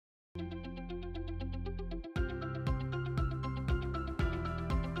Hello,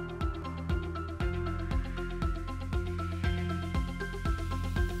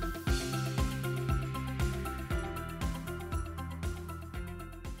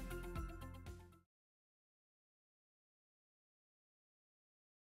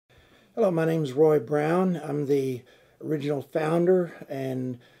 my name is Roy Brown. I'm the original founder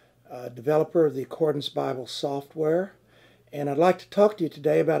and developer of the Accordance Bible software. And I'd like to talk to you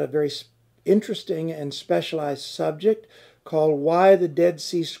today about a very interesting and specialized subject called Why the Dead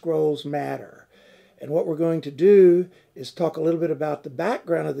Sea Scrolls Matter. And what we're going to do is talk a little bit about the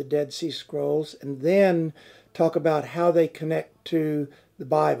background of the Dead Sea Scrolls and then talk about how they connect to the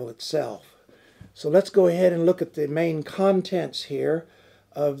Bible itself. So let's go ahead and look at the main contents here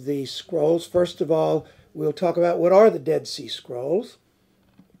of the scrolls. First of all, we'll talk about what are the Dead Sea Scrolls.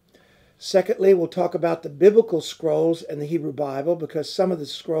 Secondly, we'll talk about the biblical scrolls and the Hebrew Bible, because some of the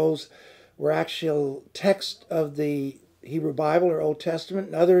scrolls were actual text of the Hebrew Bible or Old Testament,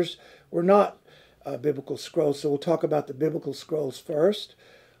 and others were not biblical scrolls. So we'll talk about the biblical scrolls first.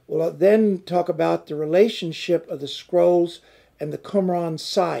 We'll then talk about the relationship of the scrolls and the Qumran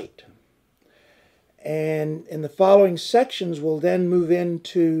site. And in the following sections, we'll then move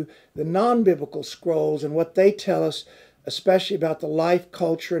into the non-biblical scrolls and what they tell us, especially about the life,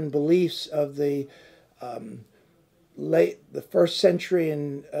 culture, and beliefs of the first century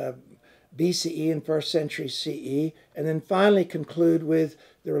in BCE and first century CE, and then finally conclude with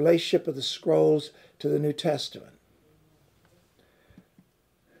the relationship of the scrolls to the New Testament.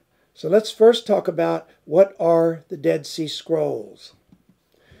 So let's first talk about what are the Dead Sea Scrolls.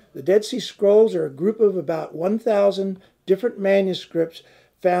 The Dead Sea Scrolls are a group of about 1,000 different manuscripts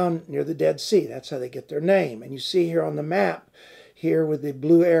found near the Dead Sea. That's how they get their name. And you see here on the map, here with the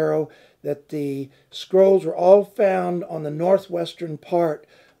blue arrow, that the scrolls were all found on the northwestern part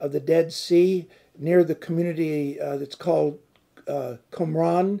of the Dead Sea, near the community that's called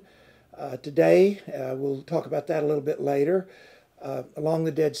Qumran today. We'll talk about that a little bit later. Along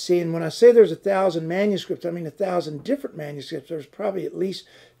the Dead Sea. And when I say there's 1,000 manuscripts, I mean 1,000 different manuscripts. There's probably at least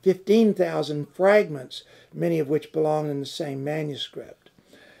 15,000 fragments, many of which belong in the same manuscript.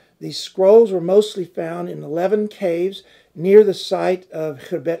 These scrolls were mostly found in 11 caves near the site of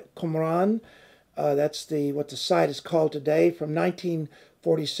Khirbet Qumran. That's what the site is called today, from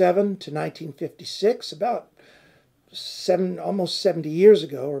 1947 to 1956, about almost 70 years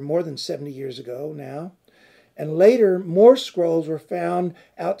ago, or more than 70 years ago now. And later, more scrolls were found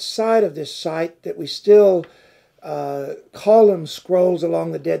outside of this site that we still call them scrolls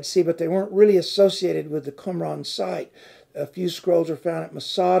along the Dead Sea, but they weren't really associated with the Qumran site. A few scrolls were found at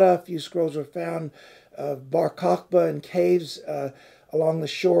Masada, a few scrolls were found Bar Kokhba in caves along the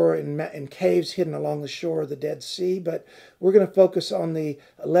shore, in caves hidden along the shore of the Dead Sea. But we're going to focus on the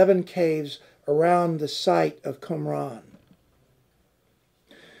 11 caves around the site of Qumran.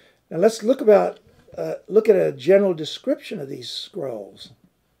 Now let's look at a general description of these scrolls.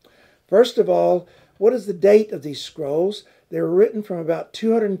 First of all, what is the date of these scrolls? They were written from about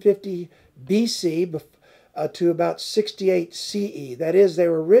 250 BC to about 68 CE. That is, they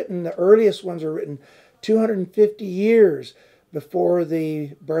were written, the earliest ones were written 250 years before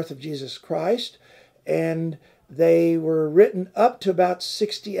the birth of Jesus Christ, and they were written up to about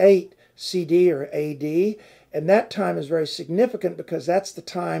 68 CD or AD, and that time is very significant because that's the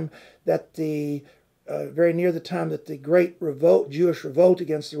time that very near the time that the great Jewish revolt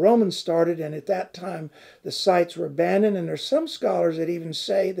against the Romans started, and at that time the sites were abandoned. And there's some scholars that even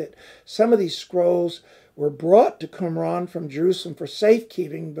say that some of these scrolls were brought to Qumran from Jerusalem for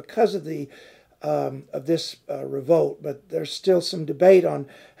safekeeping because of this revolt. But there's still some debate on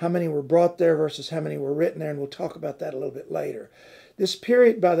how many were brought there versus how many were written there, and we'll talk about that a little bit later. This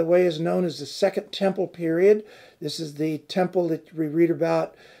period, by the way, is known as the Second Temple period. This is the temple that we read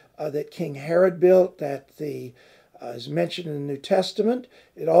about that King Herod built, that is mentioned in the New Testament.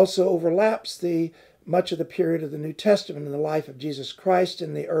 It also overlaps much of the period of the New Testament in the life of Jesus Christ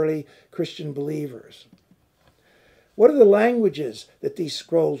and the early Christian believers. What are the languages that these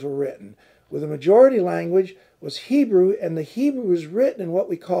scrolls were written? Well, the majority language was Hebrew, and the Hebrew was written in what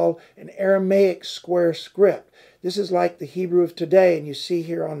we call an Aramaic square script. This is like the Hebrew of today, and you see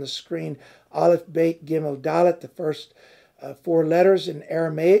here on the screen Aleph, Bet, Gimel, Dalet, the first 4 letters in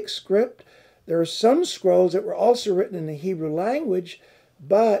Aramaic script. There are some scrolls that were also written in the Hebrew language,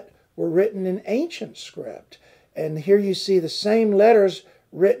 but were written in ancient script. And here you see the same letters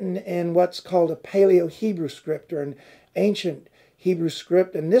written in what's called a Paleo-Hebrew script, or an ancient Hebrew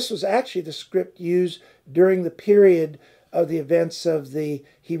script. And this was actually the script used during the period of the events of the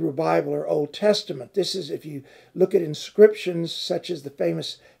Hebrew Bible or Old Testament. This is, if you look at inscriptions such as the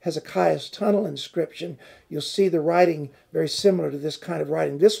famous Hezekiah's Tunnel inscription, you'll see the writing very similar to this kind of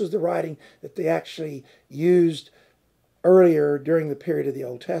writing. This was the writing that they actually used earlier during the period of the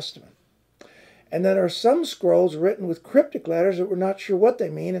Old Testament. And then there are some scrolls written with cryptic letters that we're not sure what they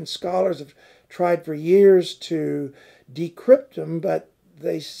mean, and scholars have tried for years to decrypt them, but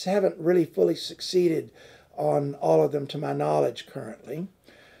they haven't really fully succeeded on all of them to my knowledge currently.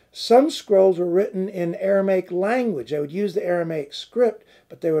 Some scrolls were written in Aramaic language. They would use the Aramaic script,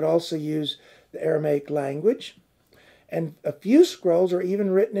 but they would also use the Aramaic language. And a few scrolls are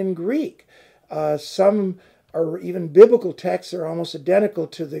even written in Greek. Some are even biblical texts that are almost identical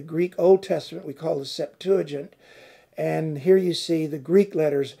to the Greek Old Testament we call the Septuagint. And here you see the Greek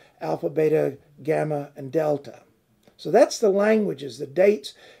letters alpha, beta, gamma, and delta. So that's the languages, the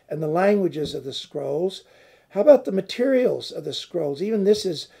dates and the languages of the scrolls. How about the materials of the scrolls? Even this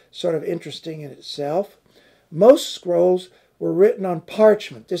is sort of interesting in itself. Most scrolls were written on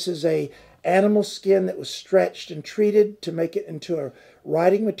parchment. This is an animal skin that was stretched and treated to make it into a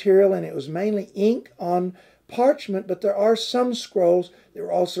writing material, and it was mainly ink on parchment, but there are some scrolls that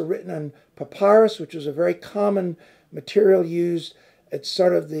were also written on papyrus, which was a very common material used. It's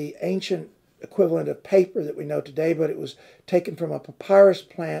sort of the ancient equivalent of paper that we know today, but it was taken from a papyrus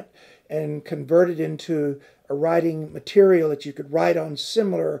plant and converted into a writing material that you could write on,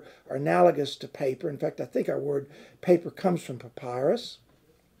 similar or analogous to paper. In fact, I think our word paper comes from papyrus.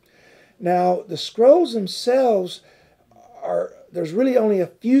 Now, the scrolls themselves there's really only a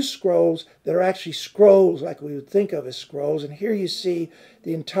few scrolls that are actually scrolls like we would think of as scrolls. And here you see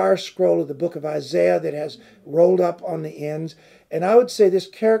the entire scroll of the book of Isaiah that has rolled up on the ends. And I would say this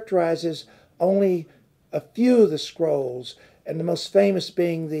characterizes only a few of the scrolls, and the most famous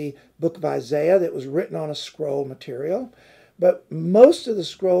being the book of Isaiah that was written on a scroll material. But most of the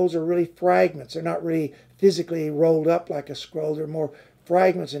scrolls are really fragments. They're not really physically rolled up like a scroll. They're more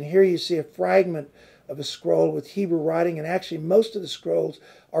fragments. And here you see a fragment of a scroll with Hebrew writing, and actually most of the scrolls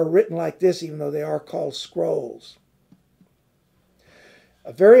are written like this, even though they are called scrolls.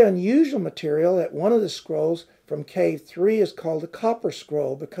 A very unusual material at one of the scrolls from Cave 3 is called the copper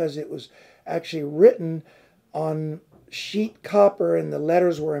scroll, because it was actually written on sheet copper and the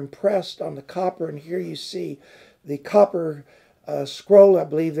letters were impressed on the copper. And here you see the copper scroll. I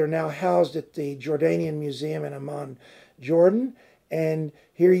believe they're now housed at the Jordanian Museum in Amman, Jordan. And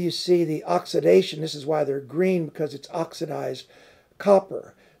here you see the oxidation. This is why they're green, because it's oxidized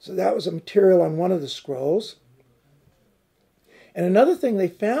copper. So that was a material on one of the scrolls. And another thing they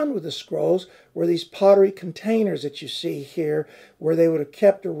found with the scrolls were these pottery containers that you see here, where they would have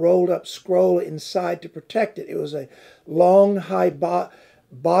kept a rolled up scroll inside to protect it. It was a long, high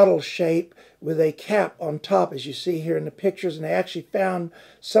bottle shape with a cap on top, as you see here in the pictures. And they actually found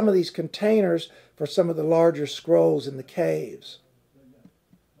some of these containers for some of the larger scrolls in the caves.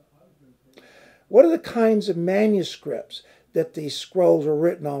 What are the kinds of manuscripts that these scrolls are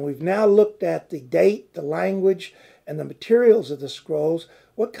written on? We've now looked at the date, the language, and the materials of the scrolls.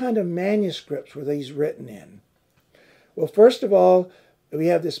 What kind of manuscripts were these written in? Well, first of all, we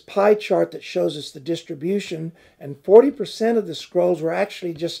have this pie chart that shows us the distribution, and 40% of the scrolls were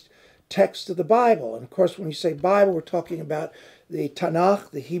actually just text of the Bible. And of course, when you say Bible, we're talking about the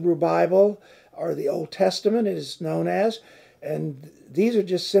Tanakh, the Hebrew Bible, or the Old Testament, it is known as. And these are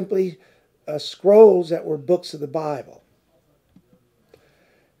just simply scrolls that were books of the Bible.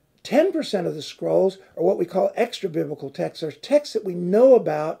 10% of the scrolls are what we call extra biblical texts. They're texts that we know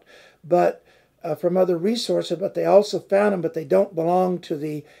about, but from other resources, but they also found them, but they don't belong to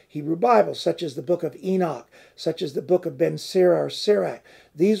the Hebrew Bible, such as the book of Enoch, such as the book of Ben Sira or Sirach.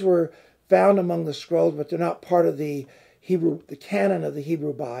 These were found among the scrolls, but they're not part of the canon of the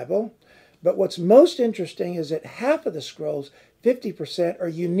Hebrew Bible. But what's most interesting is that half of the scrolls, 50%, are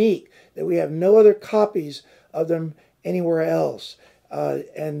unique, that we have no other copies of them anywhere else.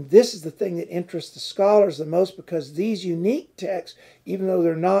 And this is the thing that interests the scholars the most, because these unique texts, even though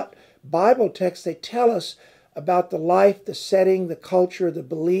they're not Bible texts, they tell us about the life, the setting, the culture, the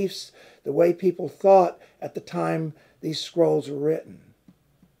beliefs, the way people thought at the time these scrolls were written.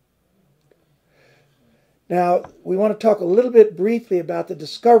 Now, we want to talk a little bit briefly about the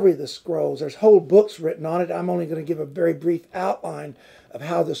discovery of the scrolls. There's whole books written on it. I'm only going to give a very brief outline of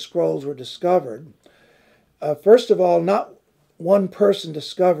how the scrolls were discovered. First of all, not one person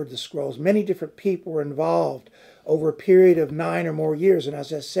discovered the scrolls. Many different people were involved over a period of 9 or more years. And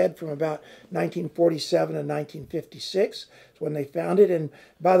as I said, from about 1947 to 1956 is when they found it. And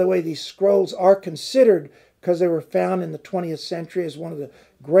by the way, these scrolls are considered, because they were found in the 20th century, as one of the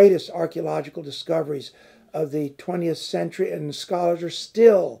greatest archaeological discoveries of the 20th century, and scholars are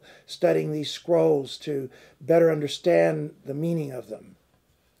still studying these scrolls to better understand the meaning of them.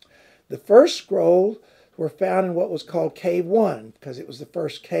 The first scrolls were found in what was called Cave 1, because it was the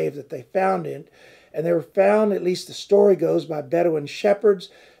first cave that they found in. And they were found, at least the story goes, by Bedouin shepherds.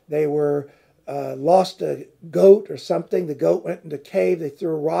 They were lost a goat or something. The goat went into the cave. They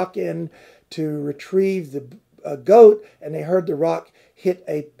threw a rock in to retrieve the goat, and they heard the rock hit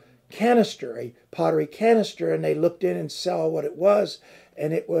a canister, a pottery canister, and they looked in and saw what it was,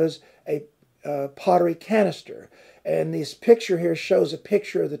 and it was a pottery canister. And this picture here shows a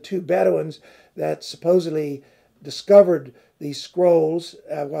picture of the two Bedouins that supposedly discovered these scrolls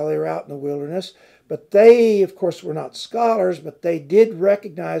while they were out in the wilderness. But they, of course, were not scholars, but they did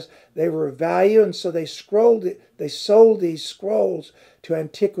recognize they were of value, and so they sold these scrolls to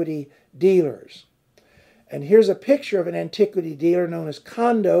antiquity dealers. And here's a picture of an antiquity dealer known as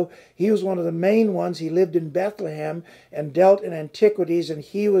Kondo. He was one of the main ones. He lived in Bethlehem and dealt in antiquities, and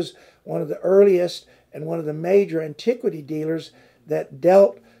he was one of the earliest and one of the major antiquity dealers that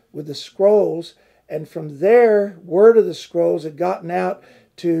dealt with the scrolls. And from there, word of the scrolls had gotten out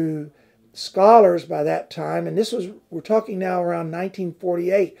to scholars by that time. And this was, we're talking now around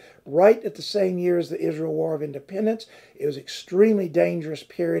 1948, right at the same year as the Israel War of Independence. It was an extremely dangerous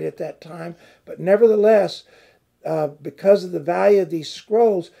period at that time. But nevertheless, because of the value of these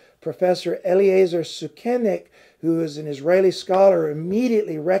scrolls, Professor Eliezer Sukenik, who is an Israeli scholar,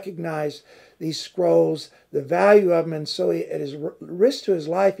 immediately recognized these scrolls, the value of them, and so at his risk to his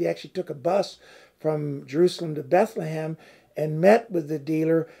life, he actually took a bus from Jerusalem to Bethlehem and met with the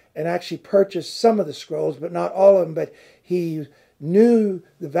dealer and actually purchased some of the scrolls, but not all of them. But he knew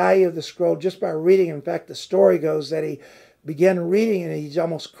the value of the scroll just by reading. In fact, the story goes that he began reading and he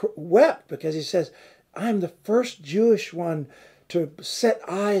almost wept because he says, I'm the first Jewish one to set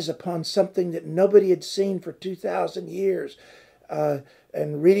eyes upon something that nobody had seen for 2,000 years.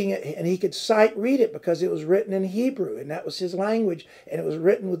 And reading it, and he could read it because it was written in Hebrew, and that was his language, and it was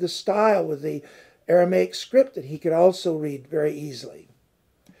written with the style, with the Aramaic script that he could also read very easily.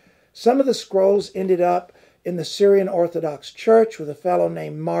 Some of the scrolls ended up in the Syrian Orthodox Church with a fellow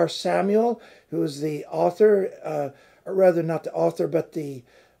named Mar Samuel, who was the author, or rather not the author, but the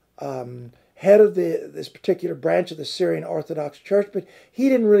head of this particular branch of the Syrian Orthodox Church, but he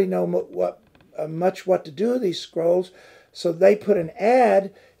didn't really know much what to do with these scrolls. So they put an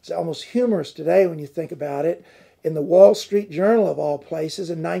ad, it's almost humorous today when you think about it, in the Wall Street Journal of all places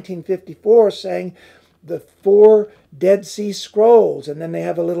in 1954 saying the 4 Dead Sea Scrolls. And then they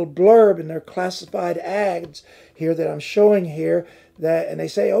have a little blurb in their classified ads here that I'm showing here. And they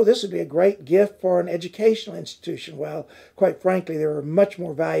say, oh, this would be a great gift for an educational institution. Well, quite frankly, they were much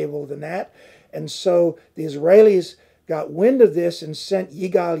more valuable than that. And so the Israelis got wind of this and sent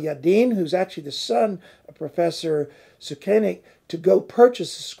Yigal Yadin, who's actually the son of Professor Sukenik, to go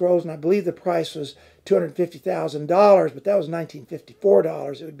purchase the scrolls, and I believe the price was $250,000, but that was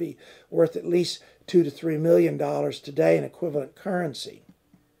 $1954. It would be worth at least $2 to $3 million today in equivalent currency.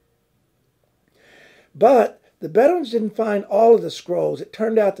 But the Bedouins didn't find all of the scrolls. It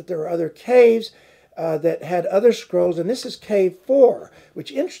turned out that there were other caves that had other scrolls, and this is Cave 4,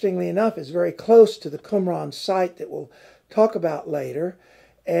 which interestingly enough is very close to the Qumran site that we'll talk about later.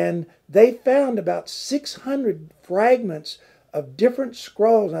 And they found about 600 fragments of different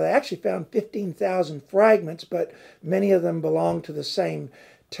scrolls. Now, they actually found 15,000 fragments, but many of them belong to the same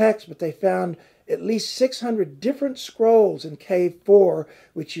text. But they found at least 600 different scrolls in Cave 4,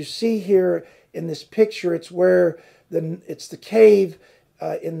 which you see here in this picture. It's where it's the cave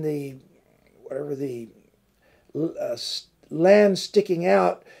in the land sticking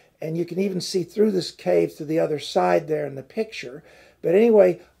out, and you can even see through this cave to the other side there in the picture. But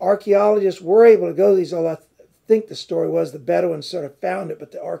anyway, archaeologists were able to go to these. I think the story was the Bedouins sort of found it,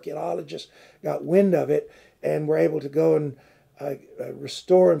 but the archaeologists got wind of it and were able to go and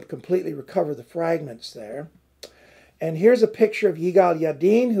restore and completely recover the fragments there. And here's a picture of Yigal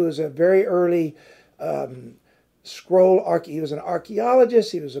Yadin, who is a very early he was an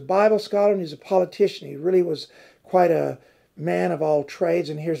archaeologist, he was a Bible scholar, and he was a politician. He really was quite a man of all trades.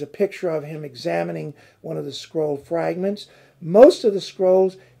 And here's a picture of him examining one of the scroll fragments. Most of the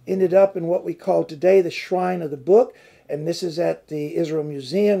scrolls ended up in what we call today the Shrine of the Book, and this is at the Israel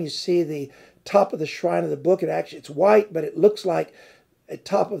Museum. You see the top of the Shrine of the Book. It's white, but it looks like a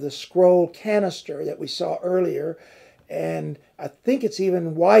top of the scroll canister that we saw earlier. And I think it's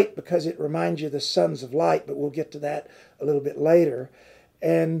even white because it reminds you of the sons of light, but we'll get to that a little bit later.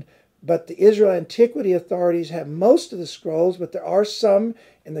 And But the Israel Antiquity authorities have most of the scrolls, but there are some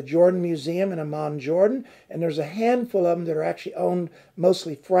in the Jordan Museum in Amman, Jordan, and there's a handful of them that are actually owned,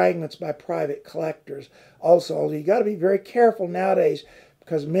 mostly fragments, by private collectors. Also, you got to be very careful nowadays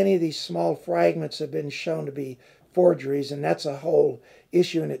because many of these small fragments have been shown to be forgeries, and that's a whole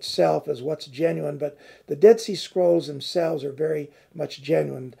issue in itself as what's genuine. But the Dead Sea Scrolls themselves are very much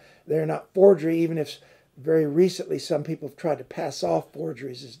genuine. They're not forgery, even if very recently some people have tried to pass off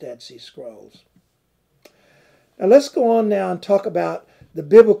forgeries as Dead Sea Scrolls. Now let's go on now and talk about the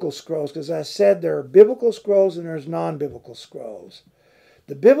biblical scrolls, because as I said, there are biblical scrolls and there's non-biblical scrolls.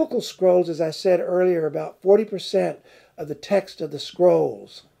 The biblical scrolls, as I said earlier, are about 40% of the text of the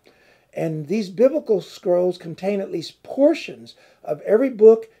scrolls. And these biblical scrolls contain at least portions of every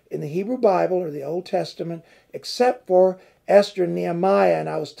book in the Hebrew Bible or the Old Testament, except for Esther and Nehemiah. And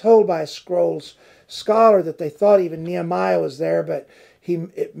I was told by a scrolls scholar that they thought even Nehemiah was there, but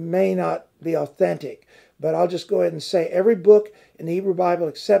it may not be authentic. But I'll just go ahead and say every book in the Hebrew Bible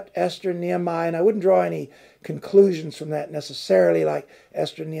except Esther and Nehemiah, and I wouldn't draw any conclusions from that necessarily, like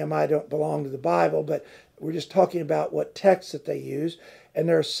Esther and Nehemiah don't belong to the Bible, but we're just talking about what texts that they use. And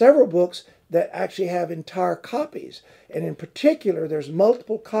there are several books that actually have entire copies. And in particular, there's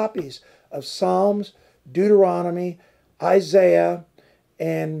multiple copies of Psalms, Deuteronomy, Isaiah,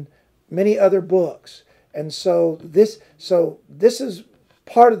 and many other books. And so this is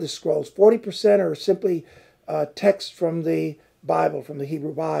part of the scrolls. 40% are simply text from the Bible, from the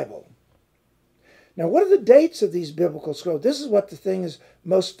Hebrew Bible. Now, what are the dates of these biblical scrolls? This is what the thing is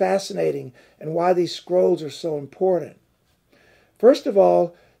most fascinating and why these scrolls are so important. First of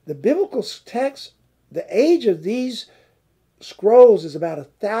all, the biblical text, the age of these scrolls is about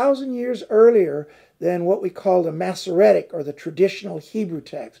 1,000 years earlier than what we call the Masoretic or the traditional Hebrew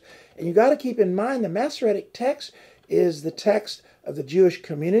text. And you got to keep in mind the Masoretic text is the text of the Jewish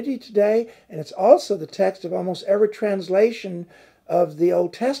community today, and it's also the text of almost every translation of the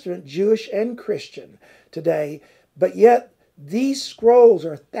Old Testament, Jewish and Christian today. But yet these scrolls are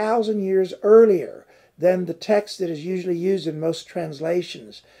 1,000 years earlier than the text that is usually used in most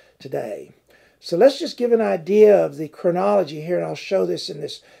translations today. So let's just give an idea of the chronology here, and I'll show this in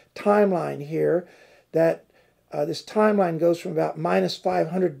this timeline here, that this timeline goes from about minus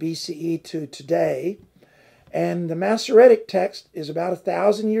 500 BCE to today. And the Masoretic text is about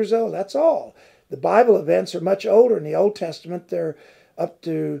 1,000 years old. That's all. The Bible events are much older. In the Old Testament, they're up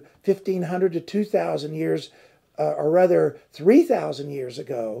to 1,500 to 2,000 years, or rather 3,000 years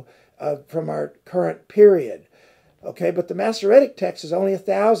ago from our current period. Okay, but the Masoretic text is only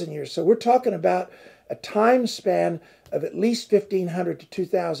 1,000 years. So we're talking about a time span of at least 1,500 to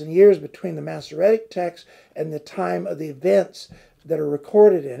 2,000 years between the Masoretic text and the time of the events that are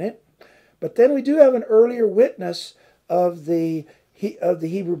recorded in it. But then we do have an earlier witness of the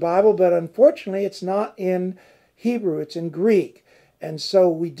Hebrew Bible, but unfortunately it's not in Hebrew, it's in Greek. And so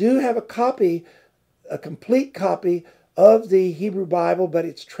we do have a copy, a complete copy of the Hebrew Bible, but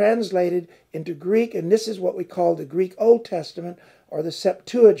it's translated into Greek, and this is what we call the Greek Old Testament or the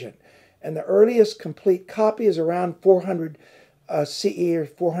Septuagint. And the earliest complete copy is around 400 CE or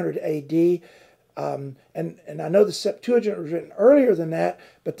 400 AD. And I know the Septuagint was written earlier than that,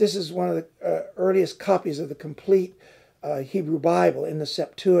 but this is one of the earliest copies of the complete Hebrew Bible in the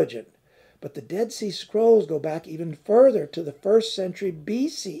Septuagint. But the Dead Sea Scrolls go back even further to the 1st century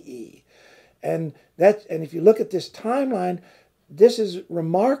BCE. And if you look at this timeline, this is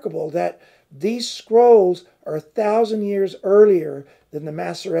remarkable that these scrolls are 1,000 years earlier than the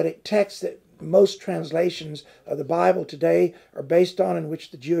Masoretic text that most translations of the Bible today are based on, and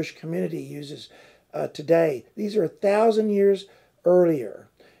which the Jewish community uses today. These are 1,000 years earlier.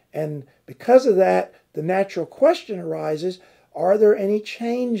 And because of that, the natural question arises, are there any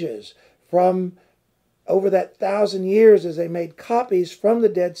changes from over that 1,000 years as they made copies from the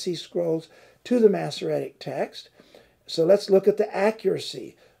Dead Sea Scrolls to the Masoretic text? So let's look at the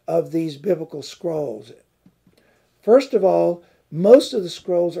accuracy of these biblical scrolls. First of all, most of the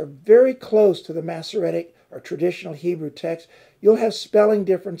scrolls are very close to the Masoretic or traditional Hebrew text. You'll have spelling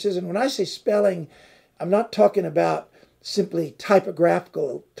differences, and when I say spelling, I'm not talking about simply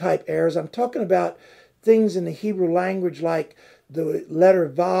typographical type errors. I'm talking about things in the Hebrew language like the letter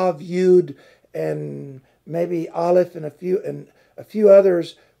Vav, Yud, and maybe Aleph, and a few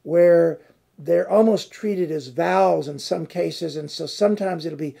others where they're almost treated as vowels in some cases, and so sometimes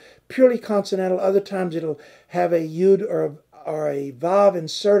it'll be purely consonantal, other times it'll have a Yud or a Vav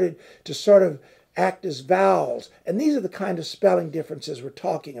inserted to sort of act as vowels. And these are the kind of spelling differences we're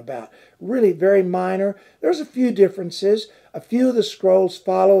talking about. Really very minor. There's a few differences. A few of the scrolls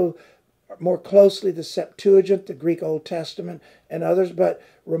follow more closely the Septuagint, the Greek Old Testament, and others, but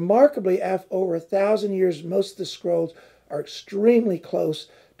remarkably, after over 1,000 years, most of the scrolls are extremely close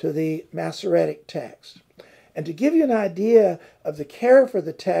to the Masoretic text. And to give you an idea of the care for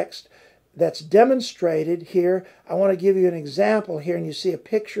the text that's demonstrated here, I want to give you an example here, and you see a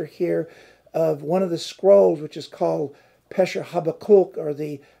picture here of one of the scrolls, which is called Pesher Habakkuk, or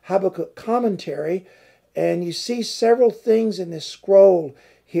the Habakkuk commentary, and you see several things in this scroll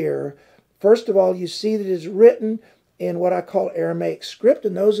here. First of all, you see that it is written in what I call Aramaic script,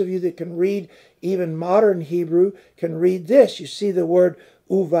 and those of you that can read even modern Hebrew can read this. You see the word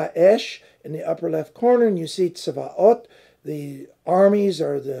Uvaesh in the upper left corner, and you see Tzavaot, the armies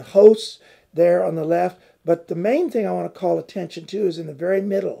or the hosts there on the left. But the main thing I want to call attention to is in the very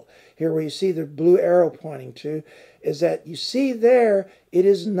middle here, where you see the blue arrow pointing to, is that you see there it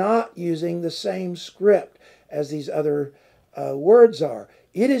is not using the same script as these other words are.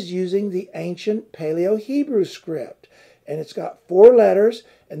 It is using the ancient Paleo-Hebrew script, and it's got 4 letters,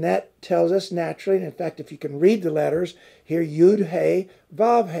 and that tells us naturally, and in fact, if you can read the letters here, Yud, He,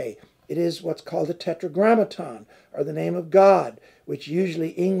 Vav, He. It is what's called a tetragrammaton, or the name of God, which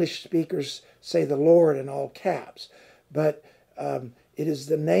usually English speakers say the Lord in all caps. But it is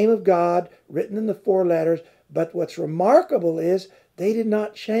the name of God written in the 4 letters, but what's remarkable is they did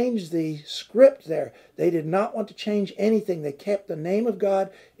not change the script there. They did not want to change anything. They kept the name of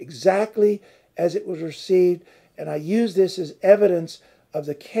God exactly as it was received. And I use this as evidence of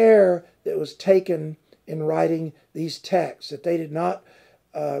the care that was taken in writing these texts, that they did not,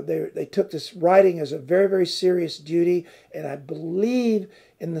 they took this writing as a very, very serious duty. And I believe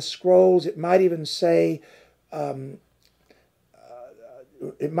in the scrolls, it might even say,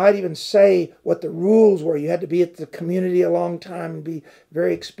 what the rules were. You had to be at the community a long time and be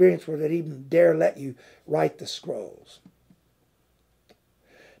very experienced where they'd even dare let you write the scrolls.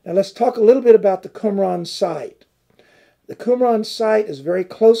 Now let's talk a little bit about the Qumran site. The Qumran site is very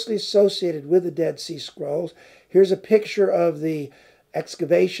closely associated with the Dead Sea Scrolls. Here's a picture of the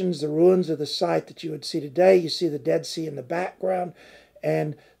excavations, the ruins of the site that you would see today. You see the Dead Sea in the background,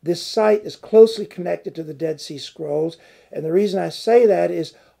 and this site is closely connected to the Dead Sea Scrolls. And the reason I say that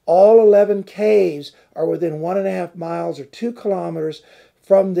is all 11 caves are within 1.5 miles or 2 kilometers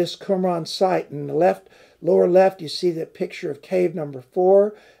from this Qumran site. In the lower left, you see the picture of cave number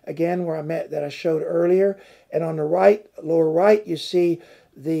 4, again, that I showed earlier. And on the right, lower right, you see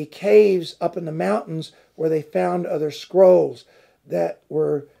the caves up in the mountains where they found other scrolls that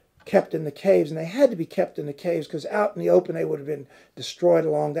were kept in the caves, and they had to be kept in the caves because out in the open they would have been destroyed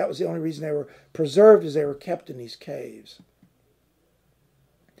along. That was the only reason they were preserved, is they were kept in these caves.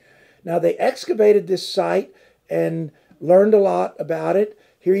 Now they excavated this site and learned a lot about it.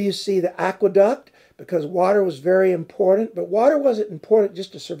 Here you see the aqueduct, because water was very important, but water wasn't important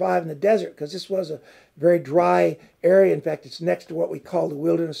just to survive in the desert, because this was a very dry area. In fact, it's next to what we call the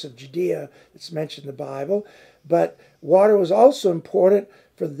wilderness of Judea. It's mentioned in the Bible. But water was also important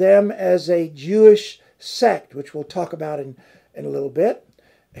for them as a Jewish sect, which we'll talk about in a little bit.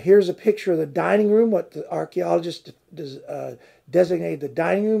 Here's a picture of the dining room, what the archaeologists designated the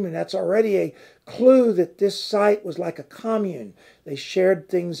dining room, and that's already a clue that this site was like a commune. They shared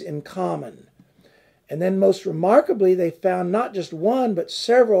things in common. And then most remarkably, they found not just one, but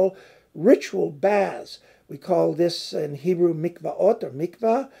several ritual baths. We call this in Hebrew mikvaot, or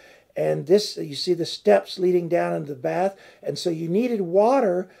mikvah. And this, you see the steps leading down into the bath. And so you needed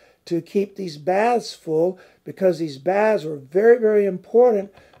water to keep these baths full, because these baths were very, very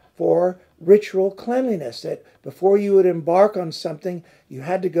important for ritual cleanliness. That before you would embark on something, you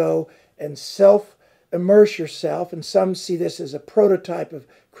had to go and self-immerse yourself. And some see this as a prototype of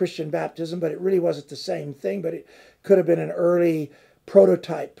Christian baptism, but it really wasn't the same thing. But it could have been an early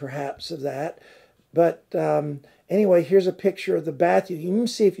prototype, perhaps, of that. But anyway, here's a picture of the bath. You can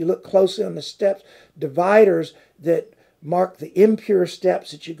see, if you look closely on the steps, dividers that mark the impure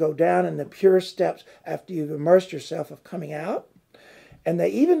steps that you go down, and the pure steps after you've immersed yourself of coming out. And they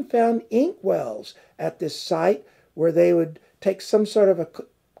even found ink wells at this site where they would take some sort of a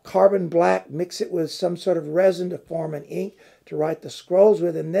carbon black, mix it with some sort of resin to form an ink to write the scrolls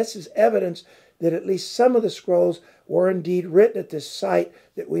with. And this is evidence that at least some of the scrolls were indeed written at this site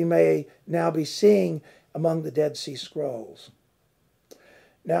that we may now be seeing among the Dead Sea Scrolls.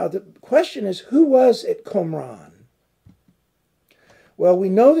 Now the question is, who was at Qumran? Well, we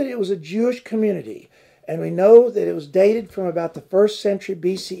know that it was a Jewish community, and we know that it was dated from about the 1st century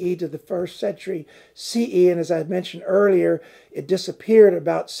BCE to the 1st century CE, and as I mentioned earlier, it disappeared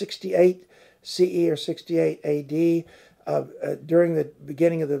about 68 CE or 68 AD during the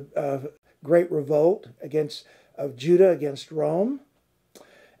beginning of the Great Revolt of Judah against Rome.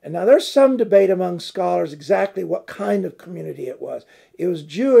 And now there's some debate among scholars exactly what kind of community it was. It was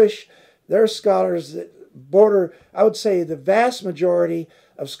Jewish. There are scholars that border, I would say the vast majority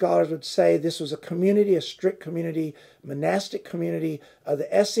of scholars would say this was a community, a strict community, monastic community of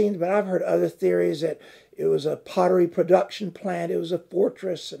the Essenes, but I've heard other theories that it was a pottery production plant, it was a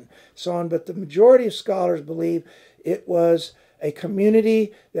fortress, and so on. But the majority of scholars believe it was a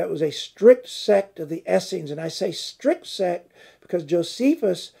community that was a strict sect of the Essenes. And I say strict sect because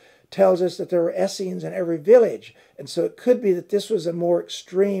Josephus tells us that there were Essenes in every village. And so it could be that this was a more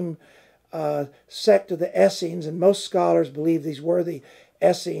extreme sect of the Essenes, and most scholars believe these were the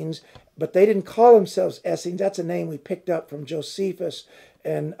Essenes, but they didn't call themselves Essenes. That's a name we picked up from Josephus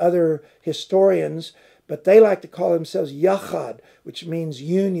and other historians, but they like to call themselves Yachad, which means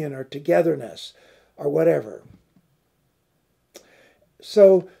union or togetherness or whatever.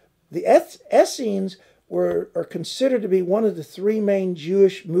 So the Essenes are considered to be one of the three main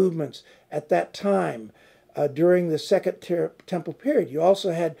Jewish movements at that time during the Second Temple period. You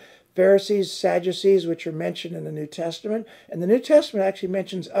also had Pharisees, Sadducees, which are mentioned in the New Testament. And the New Testament actually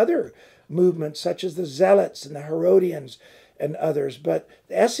mentions other movements, such as the Zealots and the Herodians and others. But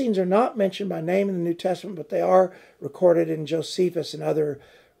the Essenes are not mentioned by name in the New Testament, but they are recorded in Josephus and other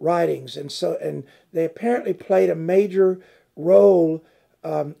writings. And they apparently played a major role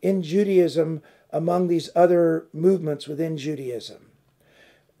in Judaism among these other movements within Judaism.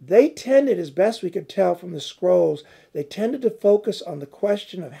 They tended, as best we could tell from the scrolls, they tended to focus on the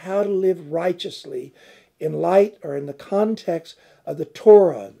question of how to live righteously in light or in the context of the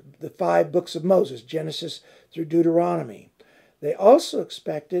Torah, the 5 books of Moses, Genesis through Deuteronomy. They also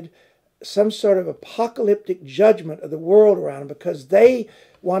expected some sort of apocalyptic judgment of the world around them because they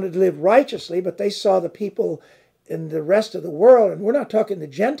wanted to live righteously, but they saw the people in the rest of the world, and we're not talking the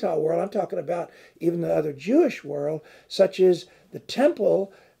Gentile world, I'm talking about even the other Jewish world, such as the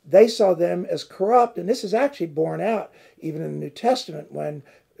temple. They saw them as corrupt, and this is actually borne out even in the New Testament when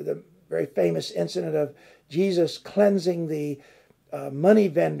the very famous incident of Jesus cleansing the money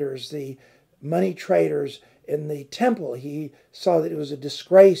vendors, the money traders in the temple. He saw that it was a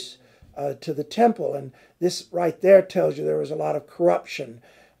disgrace to the temple, and this right there tells you there was a lot of corruption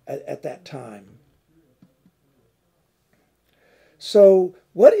at that time. So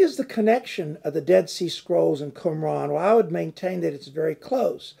what is the connection of the Dead Sea Scrolls and Qumran? Well, I would maintain that it's very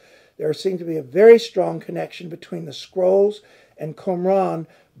close. There seems to be a very strong connection between the scrolls and Qumran,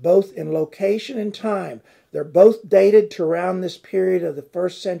 both in location and time. They're both dated to around this period of the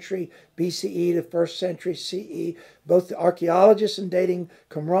 1st century BCE to 1st century CE. Both the archaeologists in dating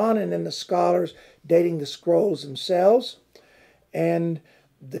Qumran and then the scholars dating the scrolls themselves. And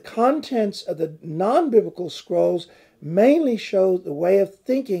the contents of the non-biblical scrolls mainly show the way of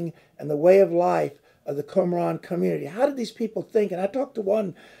thinking and the way of life of the Qumran community. How did these people think? And I talked to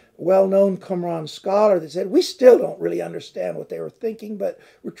one well-known Qumran scholar that said, we still don't really understand what they were thinking, but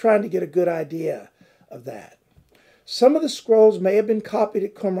we're trying to get a good idea of that. Some of the scrolls may have been copied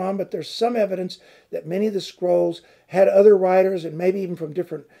at Qumran, but there's some evidence that many of the scrolls had other writers and maybe even from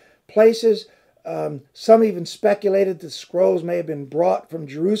different places. Some even speculated the scrolls may have been brought from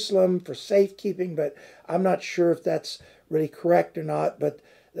Jerusalem for safekeeping, but I'm not sure if that's really correct or not. But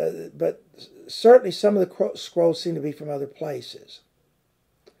certainly some of the scrolls seem to be from other places.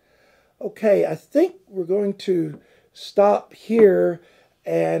 Okay, I think we're going to stop here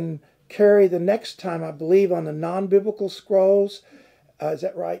and carry the next time, I believe, on the non-biblical scrolls. Is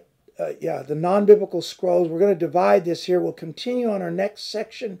that right? Yeah, the non-biblical scrolls. We're going to divide this here. We'll continue on our next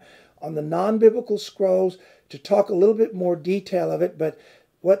section on the non-biblical scrolls to talk a little bit more detail of it. But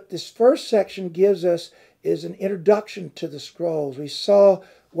what this first section gives us is an introduction to the scrolls. We saw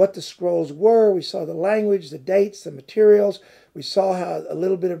what the scrolls were. We saw the language, the dates, the materials. We saw how a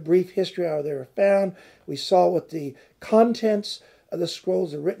little bit of brief history, how they were found. We saw what the contents of the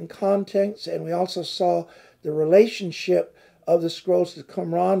scrolls, the written contents, and we also saw the relationship of the scrolls to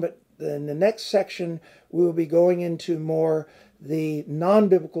Qumran. But in the next section, we will be going into more the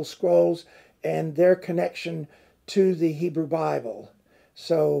non-biblical scrolls and their connection to the Hebrew Bible.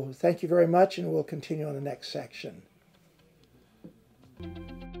 So thank you very much, and we'll continue on the next section.